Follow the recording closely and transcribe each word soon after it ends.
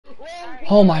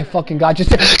Oh my fucking god, just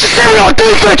stay on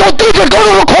defense, go to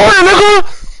the corner,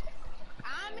 nigga!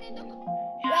 I'm in the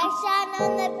Russian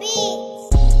on the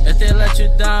beat. If they let you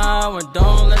down and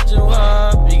don't let you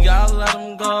up, you gotta let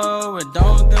them go and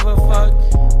don't give a fuck.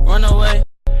 Run away,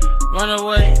 run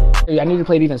away. Hey, I need to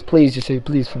play defense, please, just say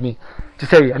please for me.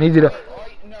 Just say I need you to.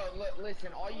 No, listen,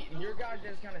 your guys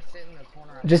just kind of sit in the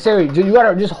corner. Just say you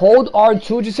gotta just hold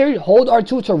R2. Just say hold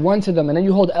R2 to run to them, and then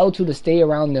you hold L2 to stay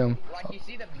around them. Like you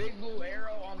see the big blue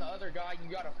arrow on the other guy, you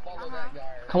gotta follow that guy.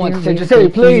 Come on, just say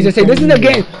please. Just say this is a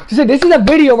game. Just say this is a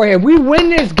video right here. If we win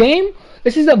this game,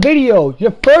 this is a video.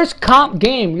 Your first comp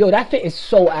game. Yo, that fit is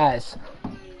so ass.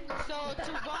 So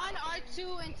to run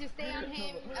R2 and to stay on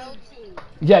him L2.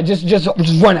 Yeah, just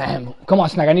run at him. Come on,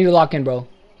 Snack. I need to lock in, bro.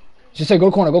 Just say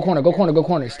go corner, go corner, go corner, go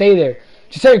corner. Stay there.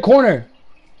 Just say corner.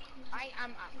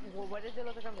 What does it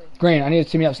look like I'm doing? Green, I need to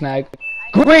see me up, Snag.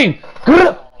 Green!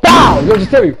 Bow! Yo,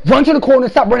 just say run to the corner,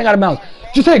 stop running out of bounds.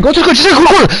 Just say go to the corner, just say go to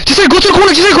the corner, just say go to the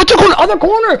corner, just say go to the corner, other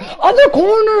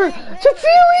corner! Just say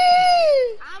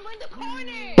I'm in the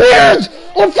corner! Bears!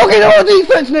 Oh fucking our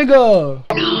defense, nigga!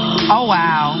 Oh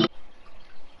wow.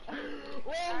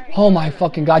 Oh my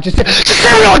fucking god, just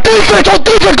say on defense, go to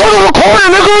the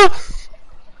corner, nigga!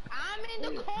 I'm in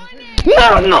the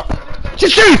corner! No!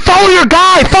 Just say follow your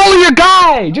guy!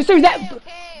 Just say that. Okay.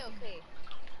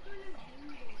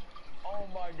 Oh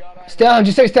my god. Stay on,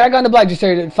 just say stay that guy in the black, just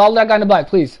say follow that guy in the black,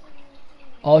 please.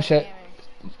 Oh shit.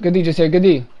 Good D, just say good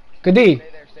D. Good D.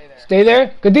 Stay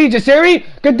there. Good D, just say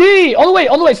good D! All the way,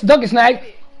 dunk it, Snag.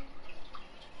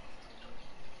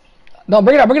 No,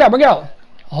 bring it out.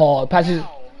 Oh, passes.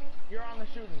 You're on the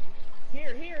shooting.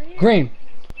 Here. Green.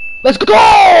 Let's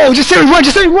go! Just say run,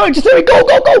 go!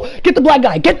 Get the black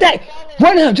guy, get that!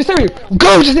 Run him, just say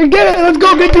go, just say get it, let's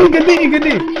go, good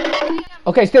D.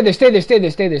 Okay, stay there,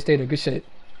 good shit.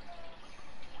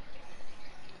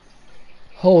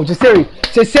 Oh, just say,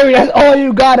 that's all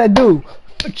you gotta do.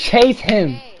 Chase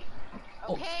him.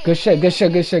 Oh, good shit.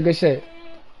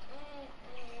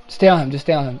 Stay on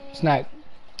him, Snack.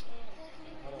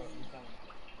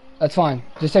 That's fine.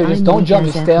 Just say, don't jump,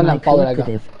 just stay on that, follow that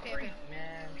guy.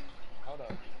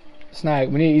 Snag,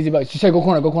 we need easy bucks. Just say go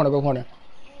corner.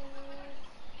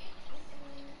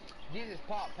 Jesus,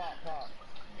 pop.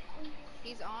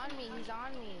 He's on me.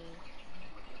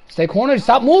 Stay corner,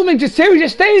 stop moving, just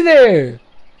stay there.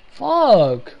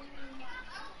 Fuck.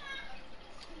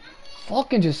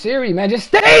 Fucking Jasiri, man, just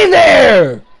stay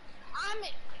there.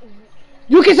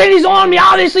 You can say he's on me,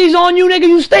 obviously he's on you, nigga,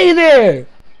 you stay there.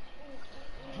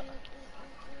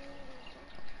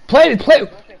 Play.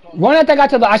 Run at that guy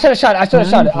to the. I should have shot it.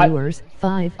 I was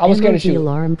scared to shoot.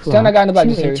 Stand that guy in the back,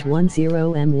 just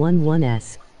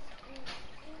H10M11S.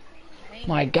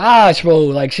 My gosh, bro.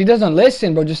 Like, she doesn't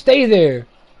listen, bro. Just stay there.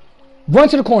 Run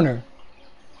to the corner.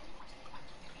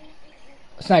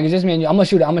 Snag, it's just me and you. I'm gonna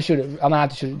shoot it. I'm gonna have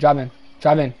to shoot it. Drive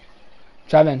in.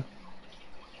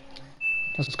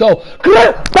 Let's go.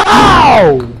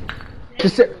 Bow!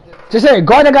 Just say,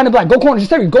 guard that guy in the black. Go corner. Just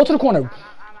say, go to the corner.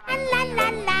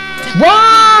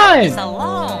 Run!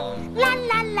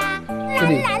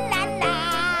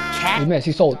 He missed.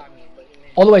 He sold.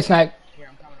 All the way, Snag.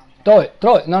 Throw it.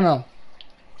 No.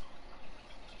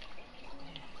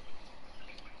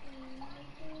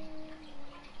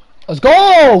 Let's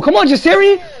go! Come on,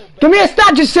 Jasiri! Give me a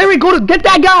stop, Jasiri! Go to get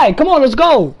that guy! Come on, let's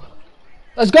go!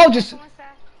 Just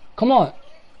come on.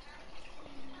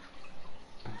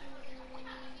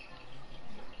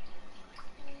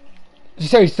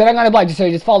 Jasiri, stay that guy on the black,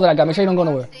 Jasiri, just follow that guy, make sure you don't go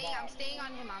nowhere. I'm staying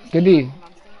on him.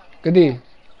 Good D.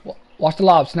 Watch the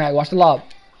lob, Snag, watch the lob.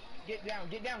 Get down.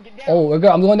 Oh, we're good.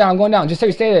 I'm going down.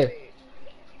 Jasiri, stay there.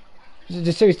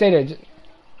 Jasiri, stay there.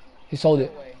 He sold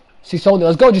it.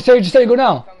 Let's go, Jasiri, go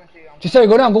down. Jasiri,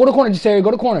 go down. Go to the corner, Jasiri. Go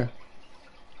to the corner.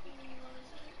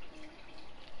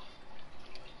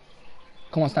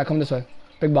 Come on, Snag. Come this way.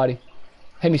 Big body.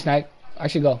 Hit me, Snag.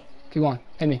 Actually, go. Keep going.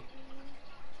 Hit me.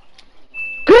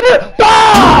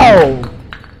 Bow!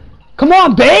 Come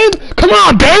on, babe. Go.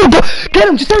 Get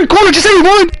him. Jasiri, corner. Jasiri,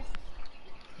 run.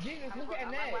 Jesus, look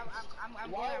at that.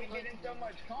 Why are we getting so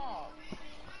much comp?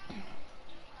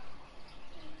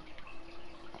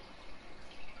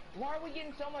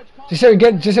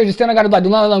 Jasiri, just stand on guy in the black. Do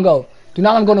not let him go. Do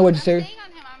not let him go nowhere, Jasiri. I'm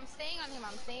staying on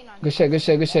him. Good shit.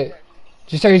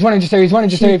 Jasiri, he's running.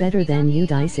 Jasiri. Better than you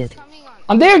dice it.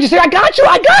 I'm there, Jasiri. I got you,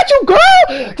 girl.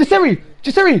 Jasiri,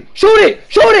 shoot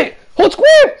it. Hold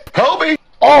square. Help me.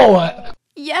 Oh.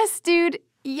 Yes, dude.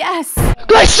 Yes.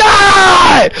 Good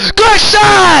shot.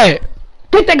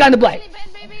 Get that guy in the black.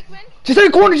 Jasiri,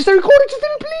 corner, please. Come here.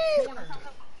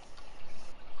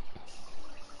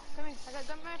 I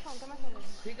got my phone.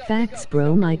 Facts,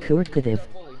 bro, my curtative.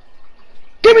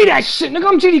 Give me that shit, nigga.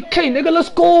 I'm GDK, nigga. Let's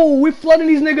go. We flooding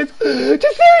these niggas. Jasiri,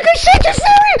 good shit,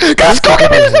 Jasiri. Let's go.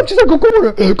 Give me this up. Jasiri, go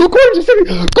corner. Go corner, Jasiri.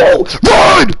 Go.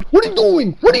 Run. What are you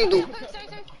doing? What are you doing?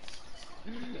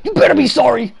 You better be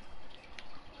sorry.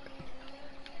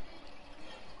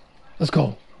 Let's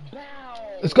go.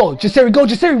 Let's go. Jasiri, go.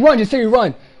 Jasiri, run. Jasiri,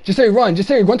 run. Jasiri, run.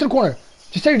 Jasiri, run to the corner.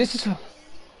 Jasiri, this is...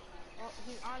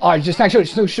 Alright, just not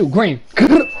shoot. Green.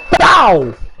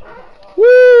 Bow.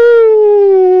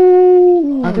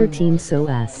 Woo! Other team so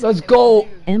ass. Let's go.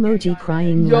 Emoji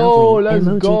crying Yo, loudly. let's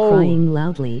Emoji go. crying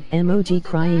loudly. Emoji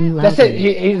crying loudly. That's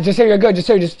it. Just say you're good. Just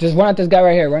run at this guy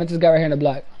right here. Run at this guy right here in the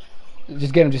black.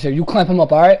 Just get him. Just say you clamp him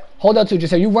up. All right. Hold up to.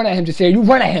 Just say you run at him. Just say you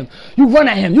run at him. You run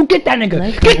at him. You get that nigga.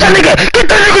 Get that nigga. Get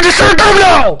that nigga. Just say go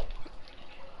now.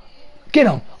 Get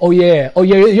him. Oh yeah. Oh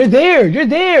yeah. You're there. You're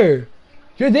there.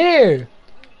 You're there.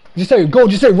 Just say go.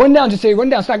 Just say run down. Just say run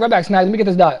down. Snag right back. Snag. Let me get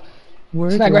this dot.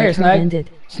 Word Snag right here. Snag.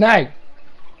 Snag.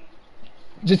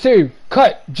 Just say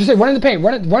cut. Just say run in the paint.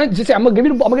 Run it. Just say I'm gonna give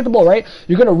you the ball. I'm gonna get the ball. Right.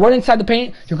 You're gonna run inside the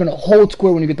paint. You're gonna hold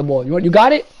square when you get the ball. You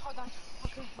got it? Hold on.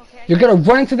 Okay. You're gonna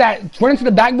run into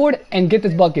the backboard and get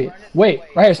this bucket. Wait,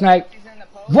 right here, Snag.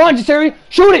 Run, Jasiri.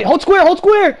 Shoot it. Hold square. Hold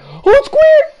square. Hold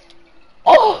square.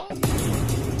 Oh.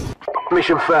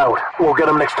 Mission failed. We'll get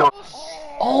them next time.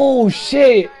 Oh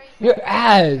shit. Your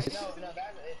ass.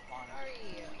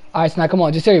 All right, Snag. Come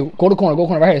on, Jasiri. Go to corner. Go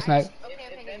corner. Right here, Snag.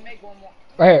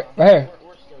 Right here. Right here.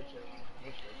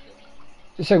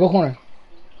 Jasiri, go corner.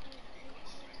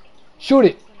 Shoot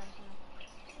it.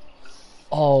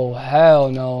 Oh hell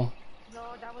no. No,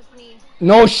 that was me.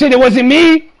 No shit, it wasn't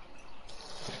me.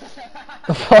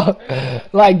 The fuck?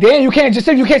 Like damn, you can't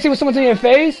see when someone's in your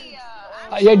face.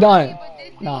 You're done.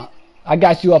 Nah, I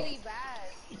got you up.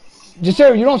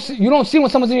 Jasiri, you don't see when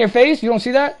someone's in your face. You don't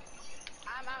see that.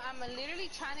 I'm literally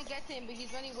trying to get to him, but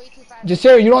he's running way too fast.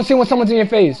 Jasiri, you don't see when someone's in your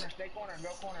face.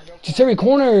 Jasiri,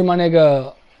 corner, my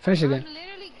nigga. Finish again.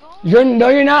 No,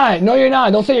 you're not. No, you're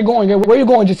not. Don't say you're going. Where are you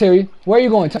going, Jasiri? Where are you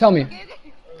going? Tell me.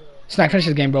 Snack, finish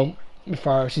this game, bro.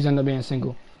 Before she's ended up being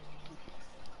single.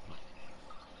 Oh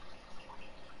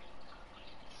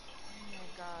my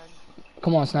god.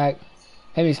 Come on, Snack.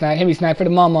 Hit me, Snack. Hit me, Snack. For the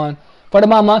mama. For the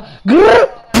mama.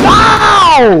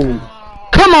 Wow!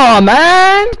 Come on,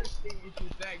 man.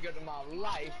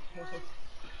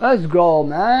 Let's go,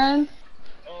 man.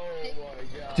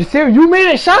 Jasiri, you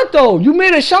made a shot, though. You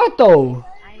made a shot, though.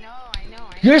 I know.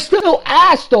 You're still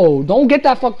ass, though. Don't get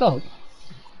that fucked up.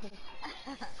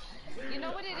 You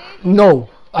know what it is? No,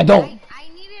 I don't. I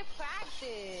needed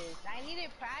practice.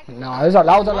 No, that was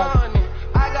a lot.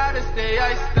 I gotta stay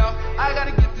iced out. I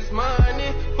gotta get this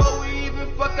money. Before we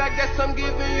even fuck, I guess I'm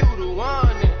giving you the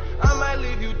warning. I might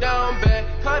leave you down bad.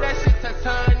 Call that shit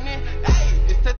Titanic.